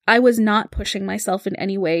I was not pushing myself in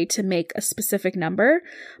any way to make a specific number,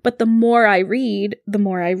 but the more I read, the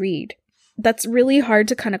more I read. That's really hard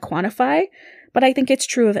to kind of quantify, but I think it's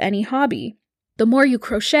true of any hobby. The more you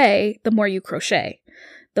crochet, the more you crochet.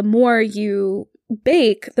 The more you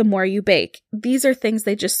bake, the more you bake. These are things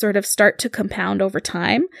they just sort of start to compound over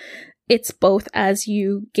time. It's both as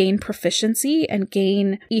you gain proficiency and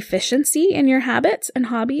gain efficiency in your habits and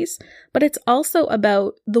hobbies, but it's also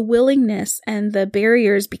about the willingness and the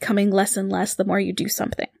barriers becoming less and less the more you do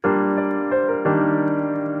something.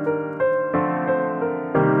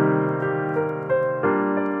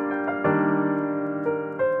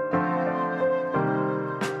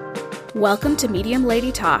 Welcome to Medium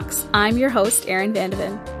Lady Talks. I'm your host, Erin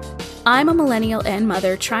Vandeven. I'm a millennial and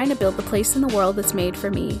mother trying to build the place in the world that's made for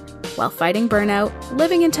me, while fighting burnout,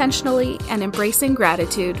 living intentionally, and embracing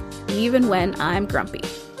gratitude, even when I'm grumpy.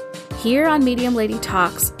 Here on Medium Lady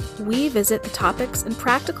Talks, we visit the topics and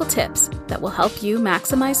practical tips that will help you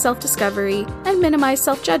maximize self-discovery and minimize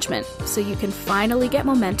self-judgment so you can finally get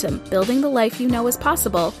momentum building the life you know is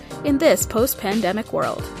possible in this post-pandemic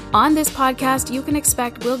world. On this podcast, you can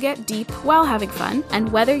expect we'll get deep while having fun,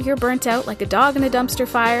 and whether you're burnt out like a dog in a dumpster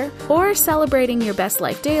fire or celebrating your best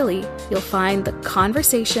life daily, you'll find the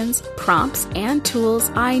conversations, prompts, and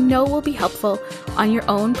tools I know will be helpful on your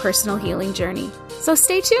own personal healing journey. So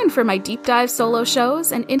stay tuned for my deep dive solo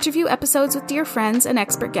shows and interview episodes with dear friends and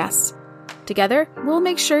expert guests. Together, we'll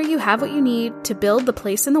make sure you have what you need to build the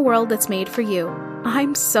place in the world that's made for you.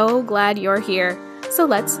 I'm so glad you're here. So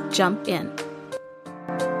let's jump in.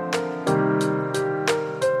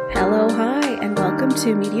 Hello, hi, and welcome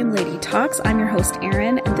to Medium Lady Talks. I'm your host,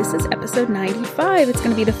 Erin, and this is episode 95. It's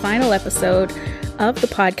going to be the final episode of the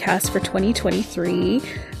podcast for 2023.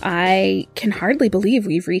 I can hardly believe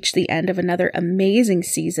we've reached the end of another amazing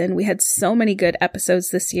season. We had so many good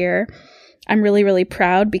episodes this year. I'm really, really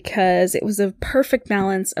proud because it was a perfect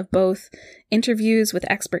balance of both interviews with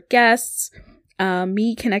expert guests,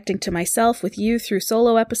 me connecting to myself with you through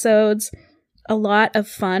solo episodes, a lot of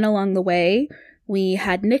fun along the way. We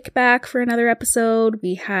had Nick back for another episode.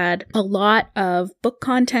 We had a lot of book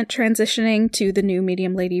content transitioning to the new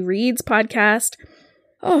Medium Lady Reads podcast.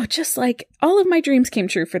 Oh, just like all of my dreams came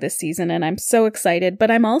true for this season, and I'm so excited,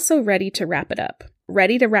 but I'm also ready to wrap it up.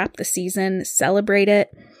 Ready to wrap the season, celebrate it,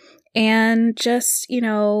 and just,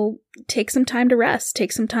 take some time to rest.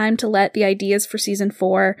 Take some time to let the ideas for season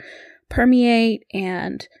 4 permeate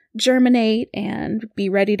and germinate and be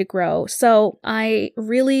ready to grow. So I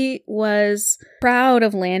really was proud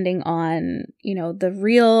of landing on, the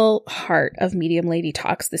real heart of Medium Lady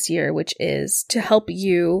Talks this year, which is to help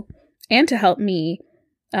you and to help me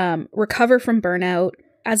recover from burnout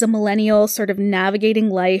as a millennial, sort of navigating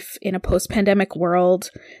life in a post-pandemic world,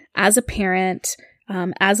 as a parent,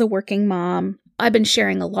 as a working mom. I've been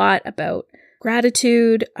sharing a lot about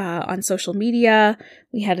gratitude on social media.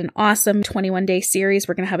 We had an awesome 21-day series.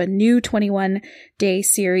 We're going to have a new 21-day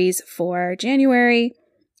series for January.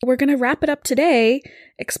 We're going to wrap it up today,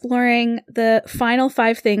 exploring the final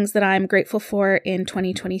 5 things that I'm grateful for in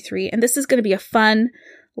 2023. And this is going to be a fun,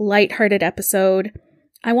 lighthearted episode.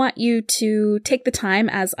 I want you to take the time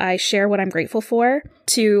as I share what I'm grateful for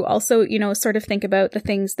to also, sort of think about the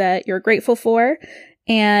things that you're grateful for.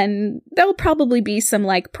 And there'll probably be some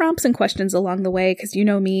prompts and questions along the way because you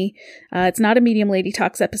know me. It's not a Medium Lady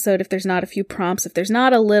Talks episode if there's not a few prompts, if there's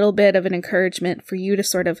not a little bit of an encouragement for you to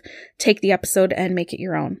sort of take the episode and make it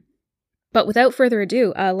your own. But without further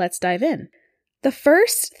ado, let's dive in. The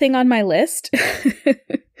first thing on my list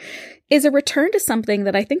is a return to something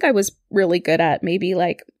that I think I was really good at maybe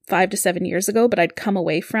 5 to 7 years ago, but I'd come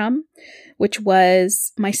away from, which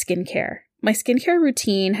was my skincare. My skincare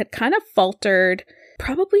routine had kind of faltered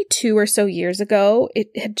probably 2 or so years ago. It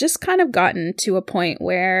had just kind of gotten to a point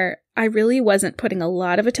where I really wasn't putting a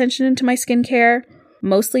lot of attention into my skincare,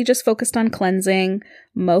 mostly just focused on cleansing,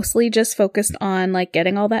 mostly just focused on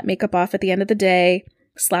getting all that makeup off at the end of the day,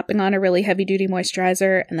 slapping on a really heavy duty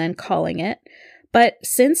moisturizer and then calling it. But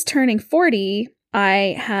since turning 40,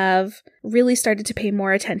 I have really started to pay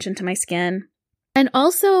more attention to my skin. And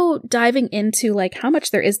also diving into how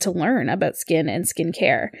much there is to learn about skin and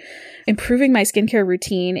skincare. Improving my skincare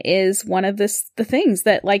routine is one of the things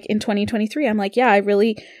that in 2023, I'm I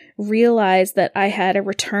really realized that I had a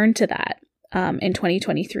return to that in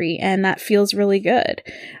 2023. And that feels really good.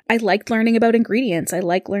 I like learning about ingredients. I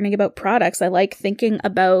like learning about products. I like thinking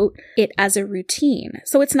about it as a routine.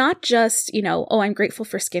 So it's not just, I'm grateful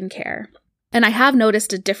for skincare. And I have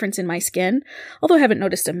noticed a difference in my skin, although I haven't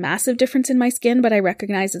noticed a massive difference in my skin, but I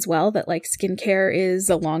recognize as well that skincare is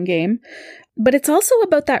a long game. But it's also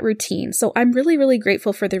about that routine. So I'm really, really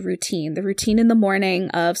grateful for the routine in the morning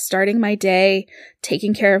of starting my day,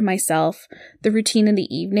 taking care of myself, the routine in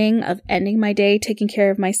the evening of ending my day, taking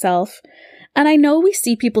care of myself. And I know we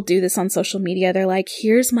see people do this on social media. They're like,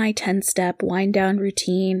 here's my 10-step wind down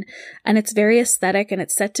routine. And it's very aesthetic and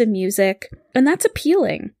it's set to music. And that's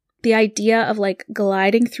appealing. The idea of like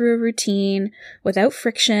gliding through a routine without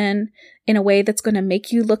friction in a way that's going to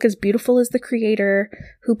make you look as beautiful as the creator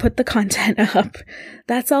who put the content up.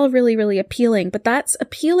 That's all really, really appealing. But that's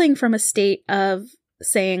appealing from a state of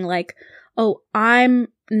saying like, oh, I'm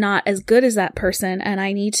not as good as that person and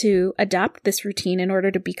I need to adapt this routine in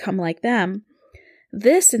order to become like them.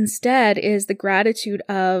 This instead is the gratitude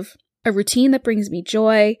of a routine that brings me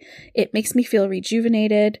joy. It makes me feel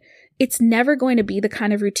rejuvenated. It's never going to be the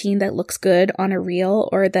kind of routine that looks good on a reel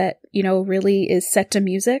or that, really is set to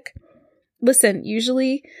music. Listen,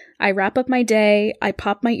 usually I wrap up my day, I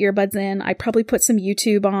pop my earbuds in, I probably put some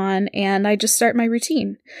YouTube on, and I just start my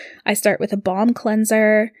routine. I start with a balm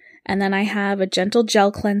cleanser, and then I have a gentle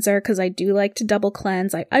gel cleanser because I do like to double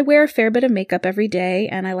cleanse. I wear a fair bit of makeup every day,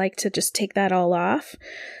 and I like to just take that all off.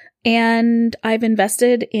 And I've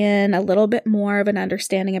invested in a little bit more of an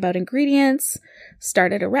understanding about ingredients,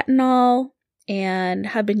 started a retinol, and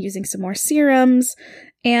have been using some more serums,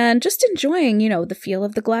 and just enjoying, the feel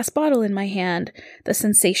of the glass bottle in my hand, the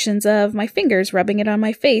sensations of my fingers rubbing it on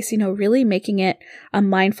my face, really making it a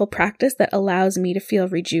mindful practice that allows me to feel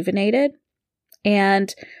rejuvenated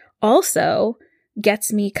and also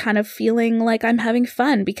gets me kind of feeling like I'm having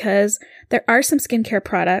fun because there are some skincare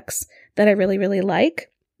products that I really, really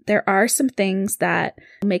like. There are some things that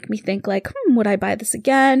make me think like, would I buy this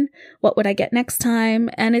again? What would I get next time?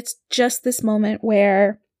 And it's just this moment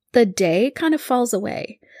where the day kind of falls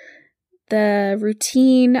away. The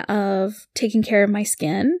routine of taking care of my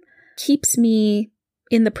skin keeps me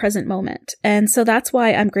in the present moment. And so that's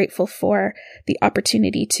why I'm grateful for the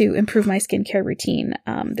opportunity to improve my skincare routine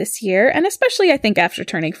this year. And especially I think after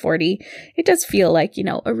turning 40, it does feel like,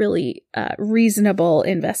 a really reasonable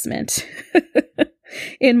investment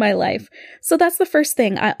in my life. So that's the first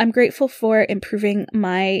thing. I'm grateful for improving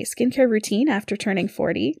my skincare routine after turning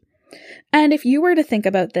 40. And if you were to think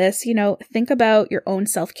about this, think about your own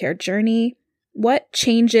self-care journey. What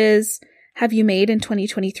changes have you made in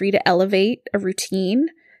 2023 to elevate a routine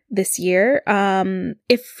this year?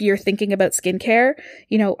 If you're thinking about skincare,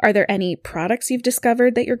 are there any products you've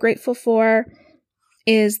discovered that you're grateful for?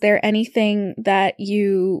 Is there anything that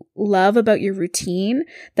you love about your routine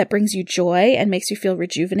that brings you joy and makes you feel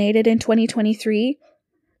rejuvenated in 2023?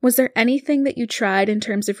 Was there anything that you tried in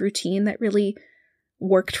terms of routine that really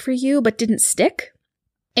worked for you but didn't stick?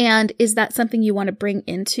 And is that something you want to bring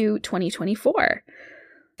into 2024?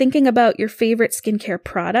 Thinking about your favorite skincare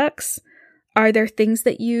products, are there things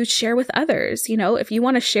that you share with others? If you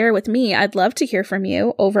want to share with me, I'd love to hear from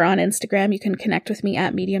you over on Instagram. You can connect with me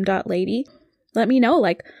at medium.lady. Let me know,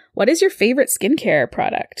 what is your favorite skincare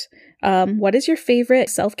product? What is your favorite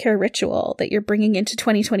self-care ritual that you're bringing into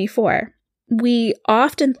 2024? We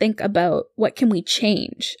often think about what can we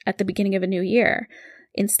change at the beginning of a new year.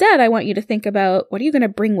 Instead, I want you to think about what are you going to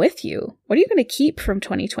bring with you? What are you going to keep from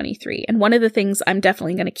 2023? And one of the things I'm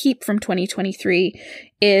definitely going to keep from 2023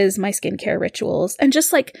 is my skincare rituals and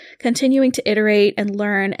just continuing to iterate and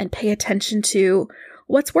learn and pay attention to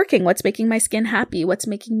what's working, what's making my skin happy, what's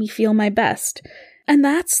making me feel my best. And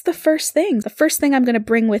that's the first thing. The first thing I'm going to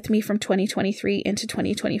bring with me from 2023 into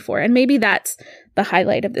 2024. And maybe that's the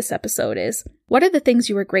highlight of this episode is, what are the things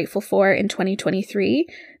you were grateful for in 2023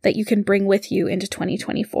 that you can bring with you into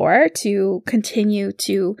 2024 to continue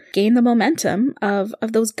to gain the momentum of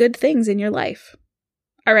those good things in your life?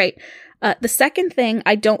 All right. The second thing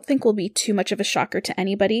I don't think will be too much of a shocker to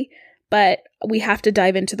anybody, but we have to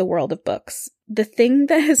dive into the world of books. The thing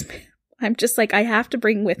that has I'm just I have to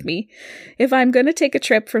bring with me. If I'm going to take a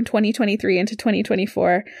trip from 2023 into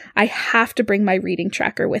 2024, I have to bring my reading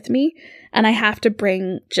tracker with me. And I have to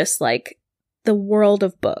bring just the world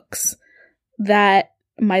of books that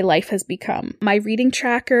my life has become. My reading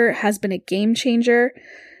tracker has been a game changer.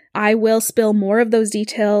 I will spill more of those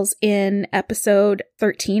details in episode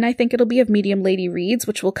 13, I think it'll be, of Medium Lady Reads,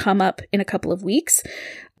 which will come up in a couple of weeks.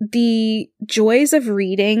 The joys of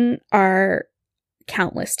reading are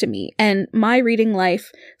countless to me. And my reading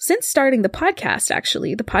life, since starting the podcast,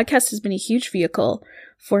 actually, the podcast has been a huge vehicle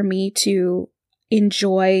for me to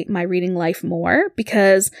enjoy my reading life more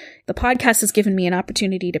because the podcast has given me an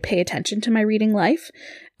opportunity to pay attention to my reading life.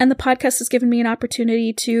 And the podcast has given me an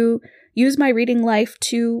opportunity to use my reading life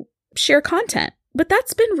to share content. But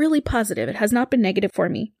that's been really positive. It has not been negative for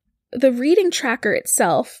me. The reading tracker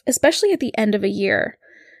itself, especially at the end of a year,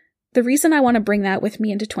 The reason I want to bring that with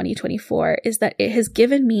me into 2024 is that it has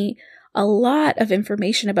given me a lot of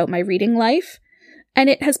information about my reading life, and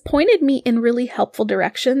it has pointed me in really helpful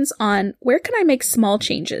directions on where can I make small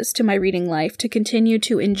changes to my reading life to continue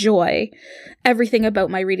to enjoy everything about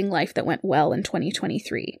my reading life that went well in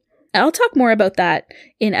 2023. I'll talk more about that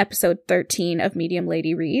in episode 13 of Medium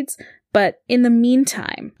Lady Reads, but in the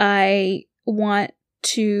meantime, I want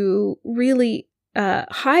to really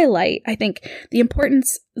highlight, I think, the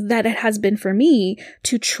importance that it has been for me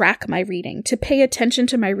to track my reading, to pay attention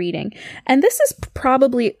to my reading. And this is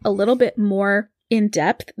probably a little bit more in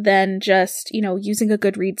depth than just, using a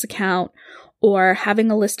Goodreads account or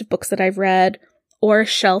having a list of books that I've read or a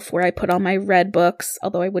shelf where I put all my read books,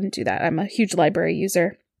 although I wouldn't do that. I'm a huge library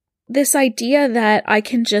user. This idea that I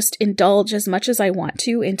can just indulge as much as I want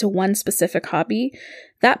to into one specific hobby,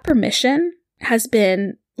 that permission has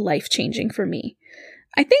been life-changing for me.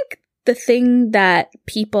 I think the thing that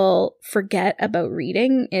people forget about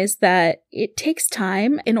reading is that it takes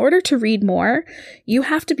time. In order to read more, you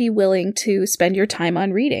have to be willing to spend your time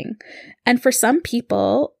on reading. And for some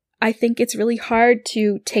people, I think it's really hard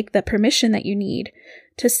to take the permission that you need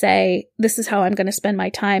to say, this is how I'm going to spend my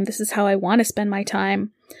time. This is how I want to spend my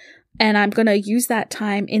time. And I'm going to use that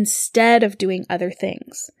time instead of doing other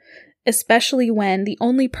things, especially when the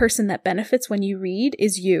only person that benefits when you read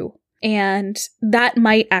is you. And that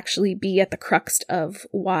might actually be at the crux of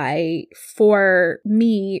why, for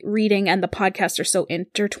me, reading and the podcast are so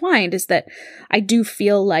intertwined, is that I do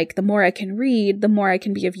feel like the more I can read, the more I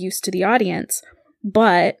can be of use to the audience.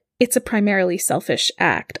 But it's a primarily selfish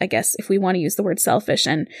act, I guess, if we want to use the word selfish.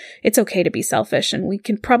 And it's okay to be selfish, and we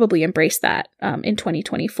can probably embrace that in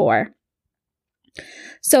 2024.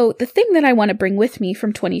 So the thing that I want to bring with me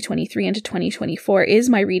from 2023 into 2024 is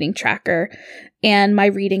my reading tracker and my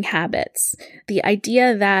reading habits. The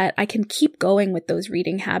idea that I can keep going with those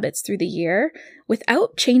reading habits through the year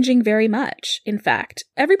without changing very much. In fact,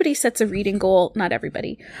 everybody sets a reading goal. Not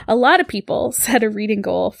everybody. A lot of people set a reading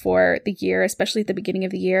goal for the year, especially at the beginning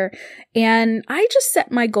of the year. And I just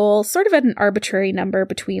set my goal sort of at an arbitrary number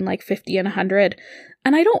between like 50 and 100.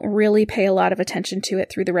 And I don't really pay a lot of attention to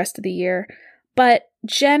it through the rest of the year. But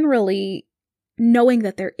generally, knowing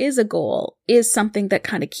that there is a goal is something that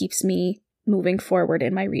kind of keeps me moving forward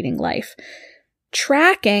in my reading life.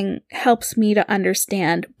 Tracking helps me to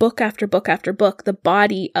understand book after book after book the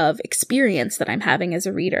body of experience that I'm having as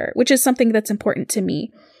a reader, which is something that's important to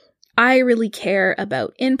me. I really care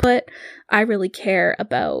about input. I really care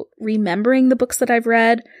about remembering the books that I've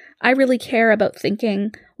read. I really care about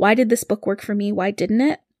thinking, why did this book work for me? Why didn't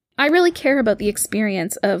it? I really care about the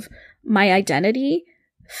experience of my identity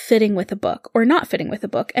fitting with a book or not fitting with a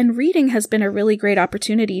book. And reading has been a really great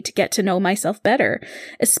opportunity to get to know myself better,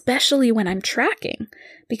 especially when I'm tracking,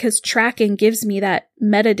 because tracking gives me that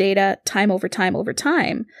metadata time over time over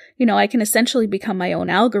time. I can essentially become my own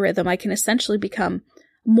algorithm. I can essentially become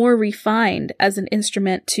more refined as an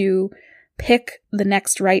instrument to pick the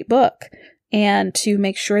next right book and to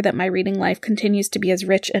make sure that my reading life continues to be as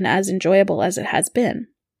rich and as enjoyable as it has been.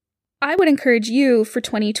 I would encourage you for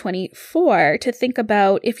 2024 to think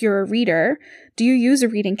about, if you're a reader, do you use a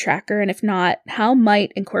reading tracker? And if not, how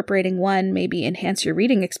might incorporating one maybe enhance your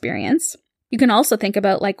reading experience? You can also think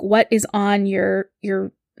about what is on your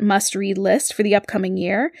must-read list for the upcoming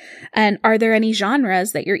year. And are there any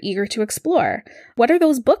genres that you're eager to explore? What are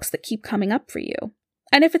those books that keep coming up for you?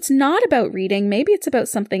 And if it's not about reading, maybe it's about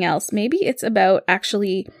something else. Maybe it's about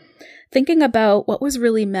actually thinking about what was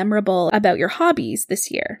really memorable about your hobbies this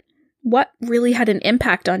year. What really had an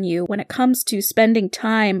impact on you when it comes to spending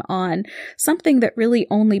time on something that really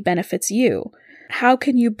only benefits you? How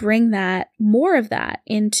can you bring more of that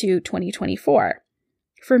into 2024?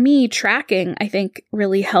 For me, tracking, I think,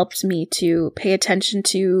 really helps me to pay attention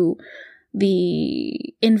to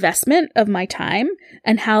the investment of my time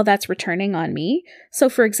and how that's returning on me. So,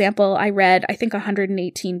 for example, I read, I think,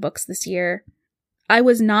 118 books this year. I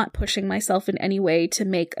was not pushing myself in any way to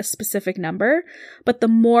make a specific number, but the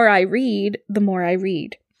more I read, the more I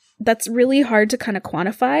read. That's really hard to kind of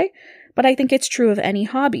quantify, but I think it's true of any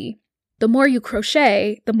hobby. The more you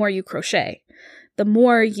crochet, the more you crochet. The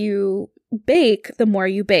more you bake, the more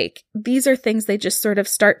you bake. These are things they just sort of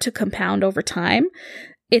start to compound over time.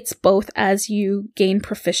 It's both as you gain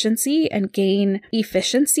proficiency and gain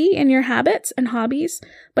efficiency in your habits and hobbies,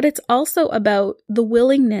 but it's also about the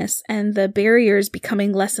willingness and the barriers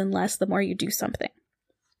becoming less and less the more you do something.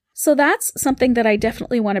 So that's something that I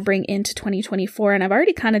definitely want to bring into 2024, and I've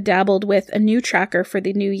already kind of dabbled with a new tracker for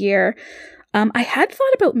the new year. I had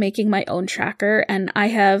thought about making my own tracker, and I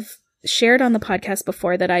have shared on the podcast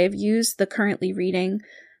before that I have used the Currently Reading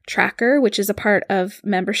tracker, which is a part of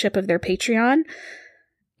membership of their Patreon.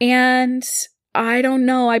 And I don't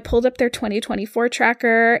know, I pulled up their 2024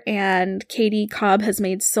 tracker, and Katie Cobb has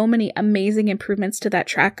made so many amazing improvements to that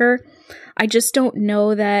tracker. I just don't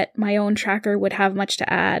know that my own tracker would have much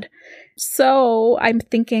to add. So I'm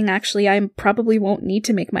thinking actually I probably won't need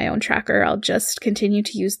to make my own tracker. I'll just continue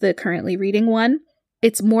to use the Currently Reading one.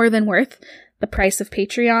 It's more than worth the price of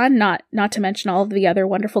Patreon, not to mention all of the other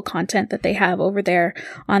wonderful content that they have over there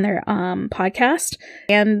on their podcast.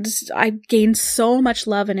 And I gained so much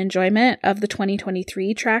love and enjoyment of the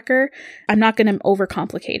 2023 tracker. I'm not going to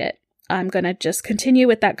overcomplicate it. I'm going to just continue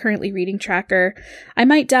with that Currently Reading tracker. I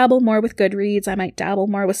might dabble more with Goodreads. I might dabble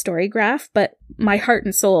more with Storygraph, but my heart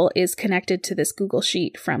and soul is connected to this Google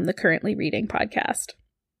Sheet from the Currently Reading podcast.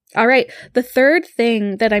 All right, the third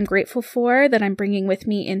thing that I'm grateful for that I'm bringing with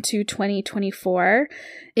me into 2024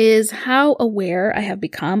 is how aware I have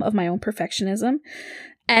become of my own perfectionism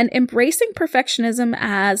and embracing perfectionism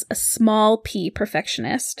as a small p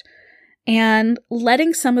perfectionist and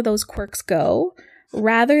letting some of those quirks go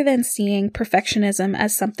rather than seeing perfectionism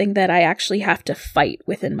as something that I actually have to fight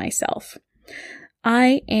within myself.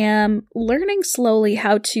 I am learning slowly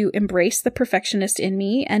how to embrace the perfectionist in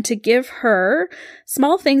me and to give her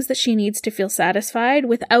small things that she needs to feel satisfied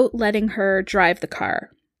without letting her drive the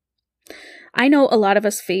car. I know a lot of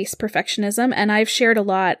us face perfectionism, and I've shared a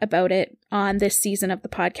lot about it on this season of the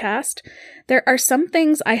podcast. There are some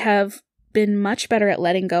things I have been much better at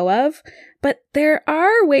letting go of, but there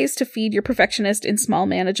are ways to feed your perfectionist in small,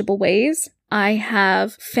 manageable ways. I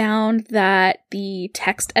have found that the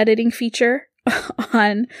text editing feature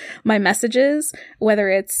on my messages, whether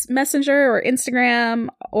it's Messenger or Instagram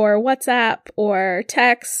or WhatsApp or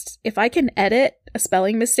text, if I can edit a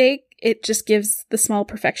spelling mistake, it just gives the small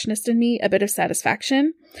perfectionist in me a bit of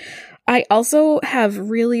satisfaction. I also have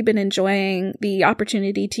really been enjoying the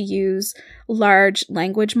opportunity to use large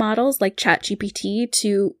language models like ChatGPT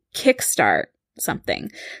to kickstart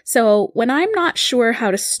something. So when I'm not sure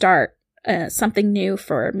how to start something new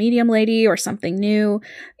for Medium Lady or something new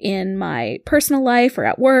in my personal life or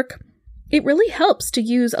at work, it really helps to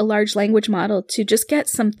use a large language model to just get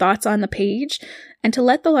some thoughts on the page and to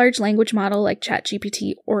let the large language model like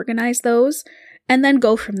ChatGPT organize those and then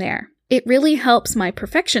go from there. It really helps my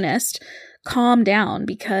perfectionist calm down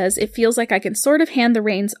because it feels like I can sort of hand the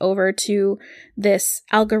reins over to this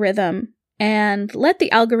algorithm and let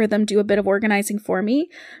the algorithm do a bit of organizing for me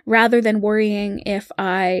rather than worrying if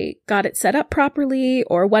I got it set up properly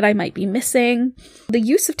or what I might be missing. The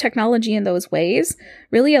use of technology in those ways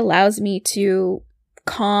really allows me to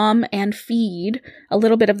calm and feed a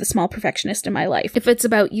little bit of the small perfectionist in my life. If it's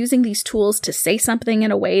about using these tools to say something in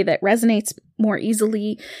a way that resonates more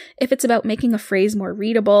easily, if it's about making a phrase more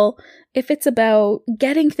readable, if it's about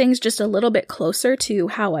getting things just a little bit closer to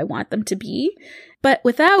how I want them to be, but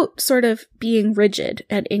without sort of being rigid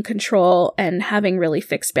and in control and having really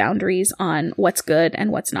fixed boundaries on what's good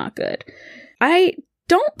and what's not good. I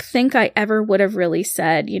don't think I ever would have really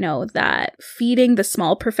said, that feeding the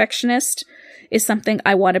small perfectionist is something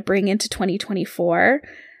I want to bring into 2024.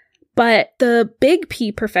 But the big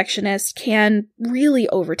P perfectionist can really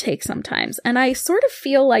overtake sometimes. And I sort of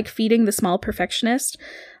feel like feeding the small perfectionist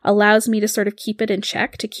allows me to sort of keep it in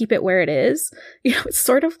check, to keep it where it is. It's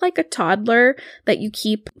sort of like a toddler that you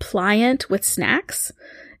keep pliant with snacks.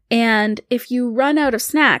 And if you run out of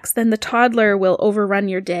snacks, then the toddler will overrun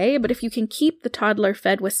your day. But if you can keep the toddler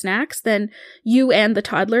fed with snacks, then you and the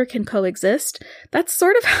toddler can coexist. That's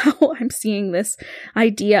sort of how I'm seeing this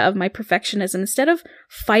idea of my perfectionism. Instead of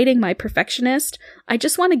fighting my perfectionist, I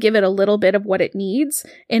just want to give it a little bit of what it needs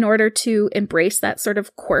in order to embrace that sort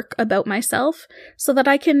of quirk about myself so that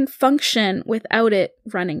I can function without it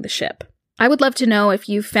running the ship. I would love to know if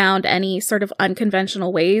you've found any sort of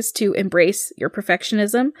unconventional ways to embrace your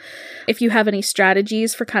perfectionism. If you have any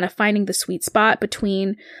strategies for kind of finding the sweet spot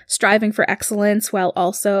between striving for excellence while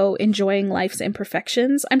also enjoying life's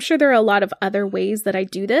imperfections. I'm sure there are a lot of other ways that I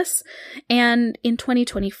do this. And in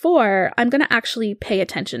 2024, I'm going to actually pay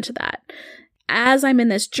attention to that. As I'm in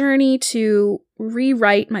this journey to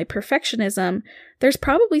rewrite my perfectionism, there's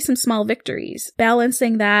probably some small victories.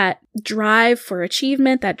 Balancing that drive for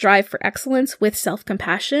achievement, that drive for excellence with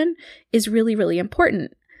self-compassion is really, really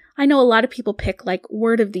important. I know a lot of people pick like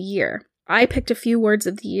word of the year. I picked a few words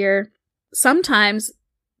of the year. Sometimes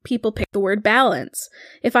people pick the word balance.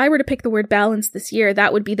 If I were to pick the word balance this year,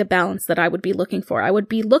 that would be the balance that I would be looking for. I would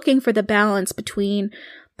be looking for the balance between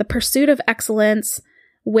the pursuit of excellence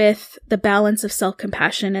with the balance of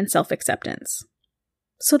self-compassion and self-acceptance.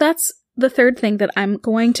 So that's the third thing that I'm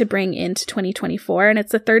going to bring into 2024, and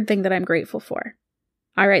it's the third thing that I'm grateful for.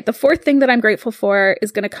 All right, the fourth thing that I'm grateful for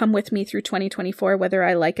is going to come with me through 2024, whether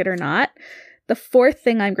I like it or not. The fourth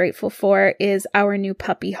thing I'm grateful for is our new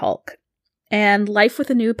puppy, Hulk. And life with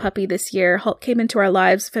a new puppy this year. Hulk came into our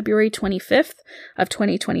lives February 25th of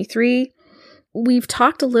 2023. We've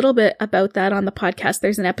talked a little bit about that on the podcast.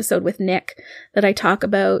 There's an episode with Nick that I talk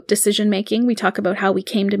about decision making. We talk about how we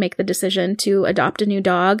came to make the decision to adopt a new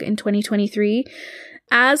dog in 2023.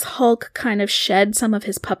 As Hulk kind of shed some of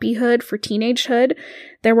his puppyhood for teenagehood,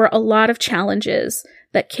 there were a lot of challenges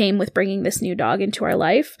that came with bringing this new dog into our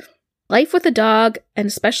life. Life with a dog, and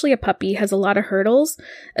especially a puppy, has a lot of hurdles,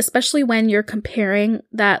 especially when you're comparing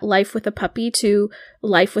that life with a puppy to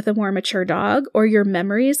life with a more mature dog, or your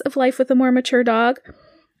memories of life with a more mature dog.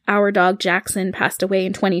 Our dog Jackson passed away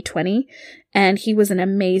in 2020, and he was an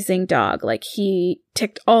amazing dog. Like, he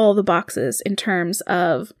ticked all the boxes in terms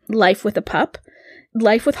of life with a pup.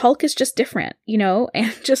 Life with Hulk is just different, you know,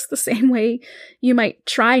 and just the same way you might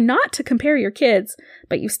try not to compare your kids,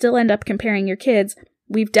 but you still end up comparing your kids.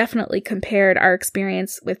 We've definitely compared our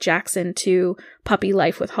experience with Jackson to puppy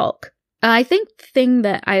life with Hulk. I think the thing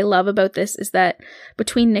that I love about this is that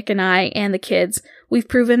between Nick and I and the kids, we've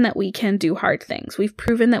proven that we can do hard things. We've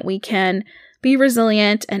proven that we can be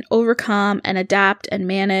resilient and overcome and adapt and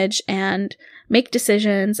manage and make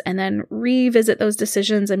decisions and then revisit those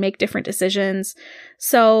decisions and make different decisions.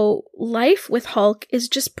 So life with Hulk is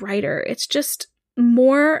just brighter. It's just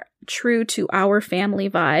more true to our family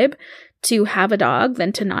vibe to have a dog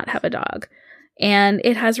than to not have a dog. And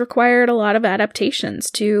it has required a lot of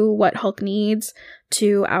adaptations to what Hulk needs,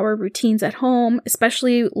 to our routines at home,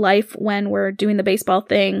 especially life when we're doing the baseball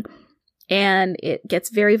thing and it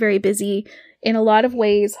gets very, very busy. In a lot of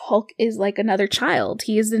ways, Hulk is like another child.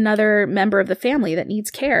 He is another member of the family that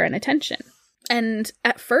needs care and attention. And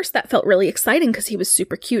at first that felt really exciting because he was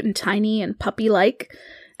super cute and tiny and puppy-like.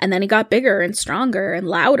 And then he got bigger and stronger and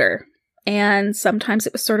louder. And sometimes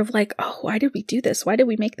it was sort of like, oh, why did we do this? Why did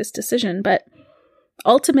we make this decision? But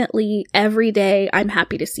ultimately, every day I'm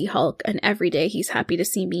happy to see Hulk, and every day he's happy to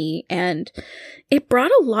see me. And it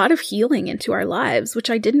brought a lot of healing into our lives,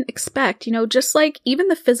 which I didn't expect, you know, just like even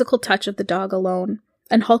the physical touch of the dog alone.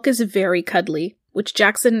 And Hulk is very cuddly, which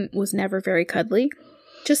Jackson was never very cuddly.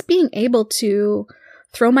 Just being able to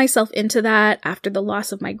throw myself into that after the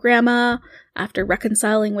loss of my grandma, after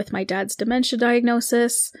reconciling with my dad's dementia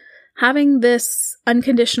diagnosis, having this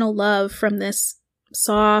unconditional love from this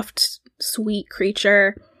soft, sweet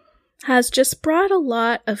creature has just brought a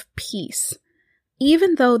lot of peace.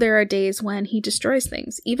 Even though there are days when he destroys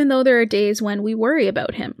things, even though there are days when we worry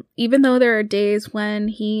about him, even though there are days when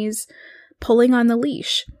he's pulling on the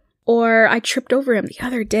leash, or I tripped over him. The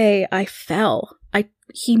other day, I fell.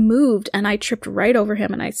 He moved and I tripped right over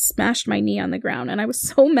him and I smashed my knee on the ground and I was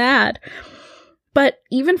so mad. But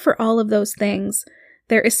even for all of those things,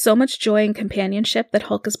 there is so much joy and companionship that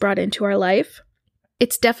Hulk has brought into our life.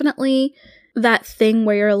 It's definitely that thing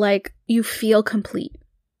where you're like, you feel complete.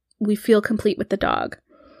 We feel complete with the dog.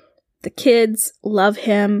 The kids love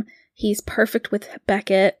him. He's perfect with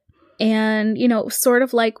Beckett. And, you know, sort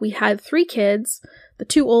of like we had 3 kids, the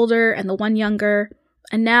 2 older and the 1 younger.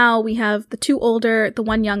 And now we have the 2 older, the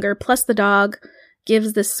 1 younger, plus the dog.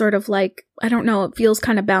 Gives this sort of like, I don't know, it feels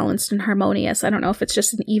kind of balanced and harmonious. I don't know if it's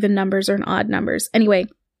just in even numbers or in odd numbers. Anyway,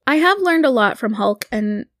 I have learned a lot from Hulk,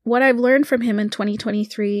 and what I've learned from him in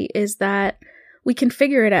 2023 is that we can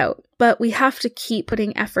figure it out, but we have to keep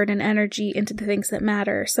putting effort and energy into the things that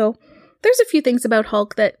matter. So there's a few things about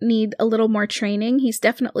Hulk that need a little more training. He's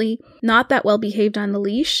definitely not that well behaved on the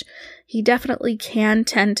leash. He definitely can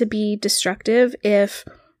tend to be destructive if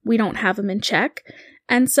we don't have him in check.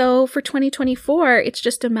 And so for 2024, it's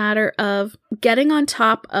just a matter of getting on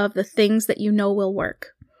top of the things that you know will work.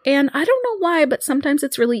 And I don't know why, but sometimes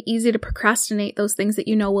it's really easy to procrastinate those things that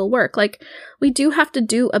you know will work. Like, we do have to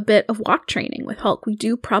do a bit of walk training with Hulk. We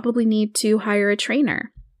do probably need to hire a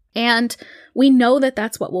trainer. And we know that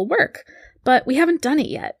that's what will work, but we haven't done it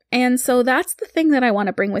yet. And so that's the thing that I want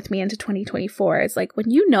to bring with me into 2024 is like, when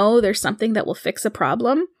you know there's something that will fix a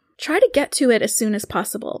problem, try to get to it as soon as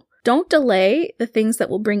possible. Don't delay the things that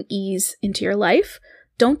will bring ease into your life.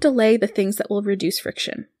 Don't delay the things that will reduce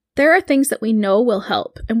friction. There are things that we know will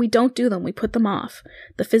help, and we don't do them. We put them off.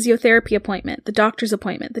 The physiotherapy appointment, the doctor's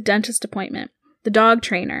appointment, the dentist appointment, the dog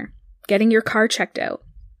trainer, getting your car checked out.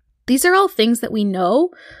 These are all things that we know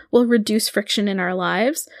will reduce friction in our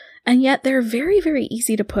lives, and yet they're very, very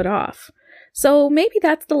easy to put off. So maybe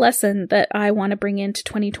that's the lesson that I want to bring into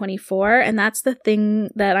 2024, and that's the thing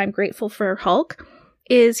that I'm grateful for Hulk,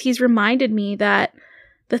 is he's reminded me that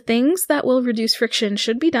the things that will reduce friction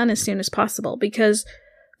should be done as soon as possible, because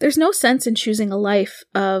There's no sense in choosing a life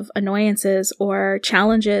of annoyances or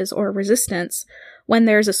challenges or resistance when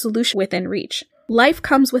there's a solution within reach. Life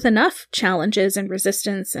comes with enough challenges and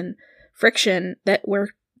resistance and friction that we're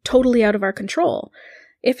totally out of our control.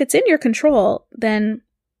 If it's in your control, then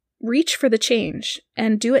reach for the change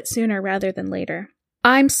and do it sooner rather than later.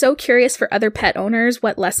 I'm so curious for other pet owners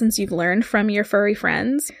what lessons you've learned from your furry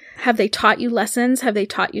friends. Have they taught you lessons? Have they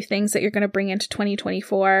taught you things that you're going to bring into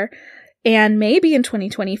 2024? And maybe in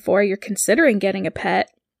 2024, you're considering getting a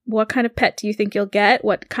pet. What kind of pet do you think you'll get?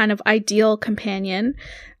 What kind of ideal companion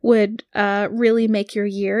would really make your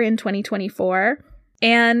year in 2024?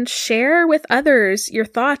 And share with others your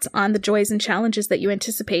thoughts on the joys and challenges that you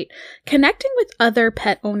anticipate. Connecting with other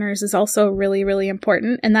pet owners is also really, really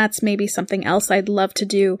important. And that's maybe something else I'd love to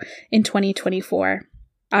do in 2024.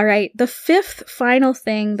 All right. The fifth final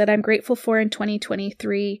thing that I'm grateful for in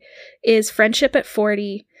 2023 is friendship at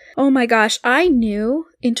 40. Oh my gosh. I knew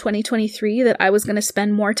in 2023 that I was going to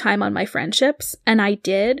spend more time on my friendships, and I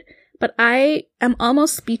did, but I am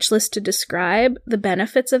almost speechless to describe the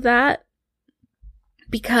benefits of that,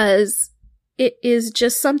 because it is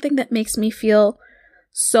just something that makes me feel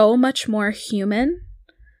so much more human,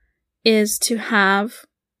 is to have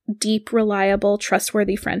deep, reliable,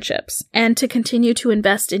 trustworthy friendships and to continue to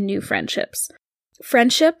invest in new friendships.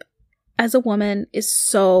 Friendship as a woman is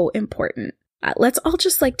so important. Let's all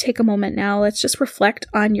just take a moment now. Let's just reflect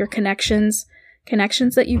on your connections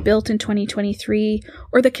that you built in 2023,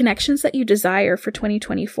 or the connections that you desire for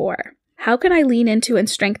 2024. How can I lean into and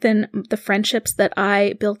strengthen the friendships that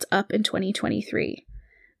I built up in 2023?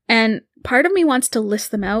 And part of me wants to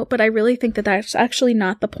list them out, but I really think that that's actually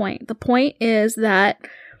not the point. The point is that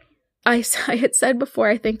I had said before,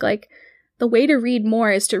 I think the way to read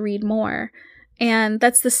more is to read more. And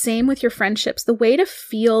that's the same with your friendships. The way to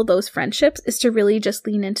feel those friendships is to really just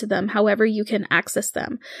lean into them however you can access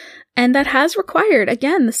them. And that has required,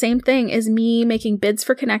 again, the same thing is me making bids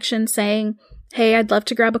for connection, saying, hey, I'd love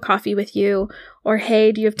to grab a coffee with you, or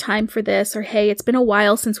hey, do you have time for this? Or hey, it's been a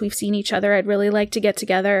while since we've seen each other. I'd really like to get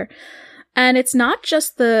together. And it's not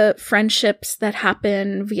just the friendships that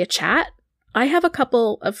happen via chat. I have a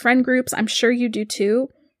couple of friend groups, I'm sure you do too,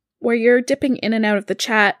 where you're dipping in and out of the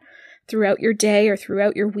chat throughout your day or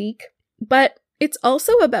throughout your week. But it's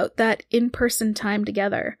also about that in-person time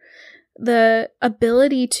together. The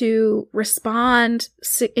ability to respond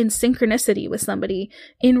in synchronicity with somebody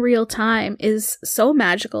in real time is so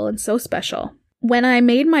magical and so special. When I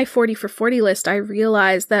made my 40 for 40 list, I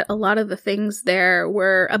realized that a lot of the things there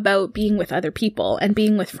were about being with other people and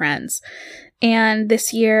being with friends. And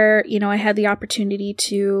this year, I had the opportunity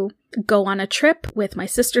to go on a trip with my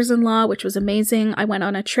sisters-in-law, which was amazing. I went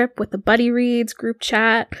on a trip with the Buddy Reads group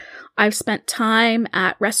chat. I've spent time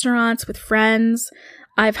at restaurants with friends.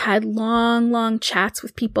 I've had long chats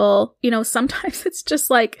with people. Sometimes it's just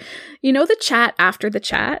the chat after the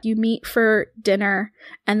chat. You meet for dinner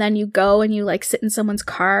and then you go and you sit in someone's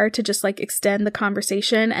car to just extend the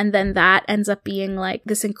conversation. And then that ends up being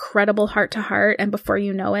this incredible heart to heart. And before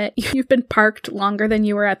you know it, you've been parked longer than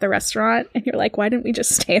you were at the restaurant. And you're like, why didn't we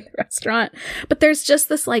just stay at the restaurant? But there's just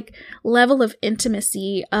this level of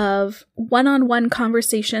intimacy of one-on-one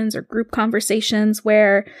conversations or group conversations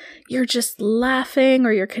where you're just laughing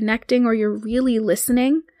or you're connecting or you're really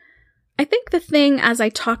listening. I think the thing as I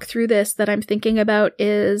talk through this that I'm thinking about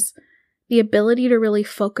is the ability to really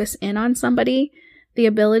focus in on somebody, the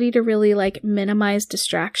ability to really minimize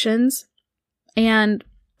distractions. And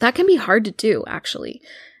that can be hard to do, actually.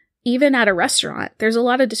 Even at a restaurant, there's a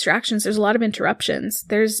lot of distractions. There's a lot of interruptions.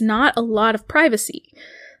 There's not a lot of privacy.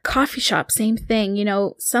 Coffee shop, same thing.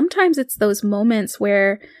 Sometimes it's those moments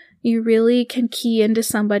where you really can key into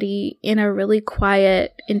somebody in a really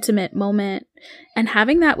quiet, intimate moment. And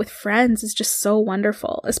having that with friends is just so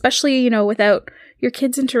wonderful, especially, without your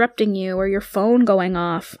kids interrupting you or your phone going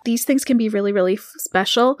off. These things can be really, really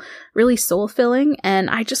special, really soul-filling.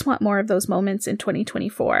 And I just want more of those moments in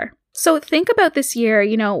 2024. So think about this year,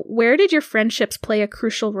 where did your friendships play a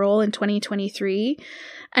crucial role in 2023?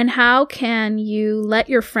 And how can you let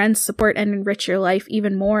your friends support and enrich your life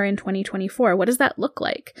even more in 2024? What does that look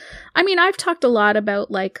like? I mean, I've talked a lot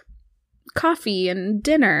about coffee and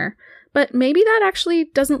dinner, but maybe that actually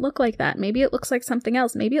doesn't look like that. Maybe it looks like something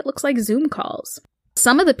else. Maybe it looks like Zoom calls.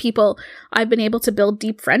 Some of the people I've been able to build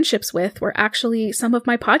deep friendships with were actually some of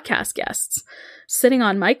my podcast guests. Sitting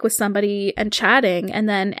on mic with somebody and chatting and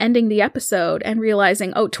then ending the episode and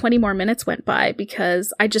realizing, 20 more minutes went by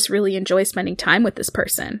because I just really enjoy spending time with this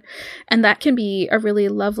person. And that can be a really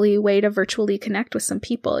lovely way to virtually connect with some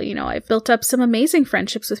people. I've built up some amazing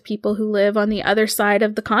friendships with people who live on the other side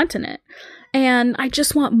of the continent. And I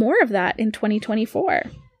just want more of that in 2024.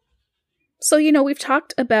 So, we've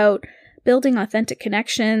talked about building authentic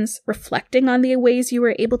connections, reflecting on the ways you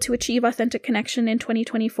were able to achieve authentic connection in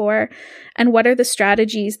 2024, and what are the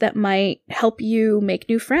strategies that might help you make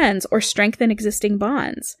new friends or strengthen existing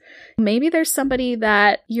bonds. Maybe there's somebody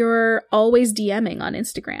that you're always DMing on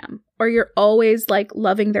Instagram, or you're always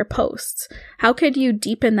loving their posts. How could you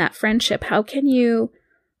deepen that friendship? How can you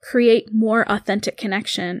create more authentic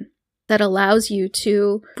connection that allows you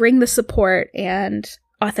to bring the support and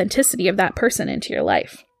authenticity of that person into your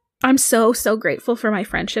life? I'm so grateful for my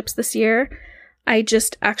friendships this year. I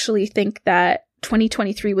just actually think that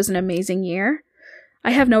 2023 was an amazing year.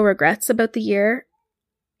 I have no regrets about the year.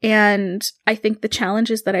 And I think the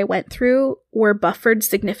challenges that I went through were buffered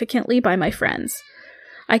significantly by my friends.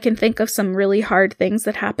 I can think of some really hard things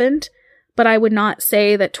that happened, but I would not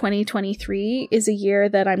say that 2023 is a year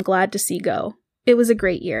that I'm glad to see go. It was a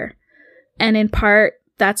great year. And in part,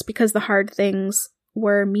 that's because the hard things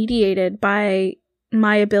were mediated by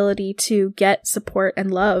my ability to get support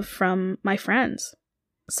and love from my friends.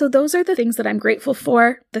 So those are the things that I'm grateful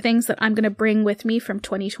for, the things that I'm going to bring with me from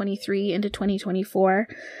 2023 into 2024.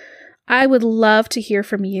 I would love to hear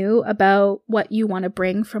from you about what you want to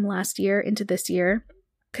bring from last year into this year.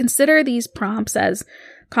 Consider these prompts as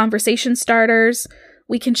conversation starters.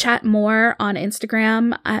 We can chat more on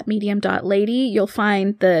Instagram at medium.lady. You'll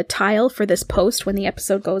find the tile for this post when the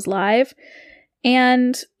episode goes live.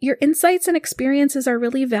 And your insights and experiences are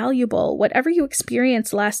really valuable. Whatever you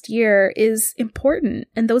experienced last year is important,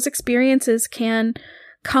 and those experiences can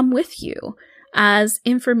come with you as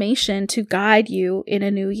information to guide you in a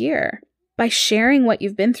new year. By sharing what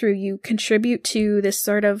you've been through, you contribute to this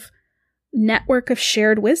sort of network of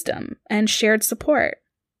shared wisdom and shared support.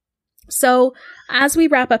 So as we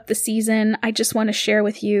wrap up the season, I just want to share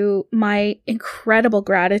with you my incredible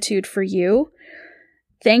gratitude for you.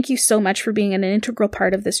 Thank you so much for being an integral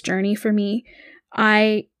part of this journey for me.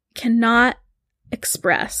 I cannot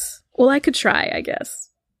express, well, I could try, I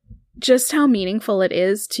guess, just how meaningful it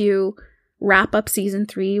is to wrap up season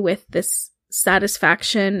 3 with this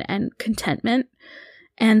satisfaction and contentment.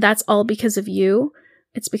 And that's all because of you.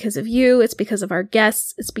 It's because of you. It's because of our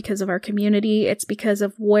guests. It's because of our community. It's because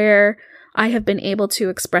of where I have been able to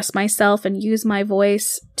express myself and use my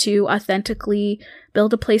voice to authentically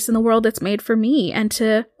build a place in the world that's made for me, and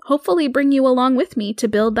to hopefully bring you along with me to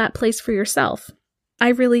build that place for yourself. I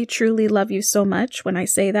really, truly love you so much when I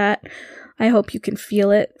say that. I hope you can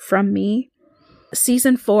feel it from me.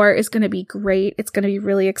 Season 4 is going to be great. It's going to be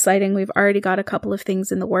really exciting. We've already got a couple of things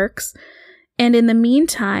in the works. And in the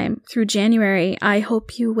meantime, through January, I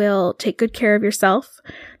hope you will take good care of yourself.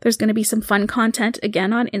 There's going to be some fun content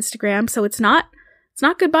again on Instagram. So it's not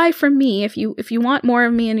goodbye from me. If you want more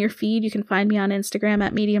of me in your feed, you can find me on Instagram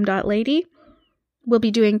at medium.lady. We'll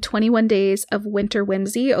be doing 21 days of winter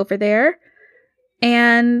whimsy over there.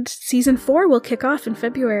 And season 4 will kick off in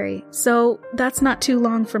February. So that's not too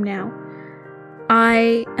long from now.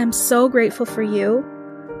 I am so grateful for you.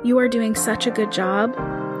 You are doing such a good job.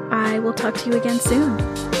 I will talk to you again soon.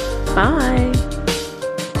 Bye.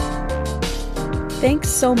 Thanks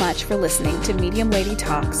so much for listening to Medium Lady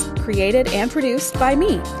Talks, created and produced by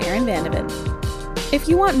me, Erin Vandeven. If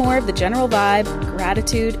you want more of the general vibe,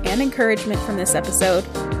 gratitude, and encouragement from this episode,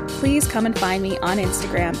 please come and find me on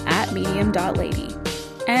Instagram at medium.lady.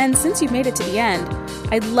 And since you've made it to the end,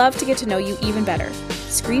 I'd love to get to know you even better.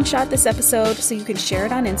 Screenshot this episode so you can share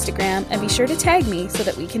it on Instagram, and be sure to tag me so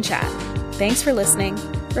that we can chat. Thanks for listening.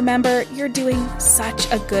 Remember, you're doing such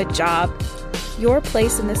a good job. Your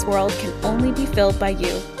place in this world can only be filled by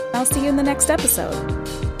you. I'll see you in the next episode.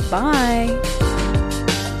 Bye.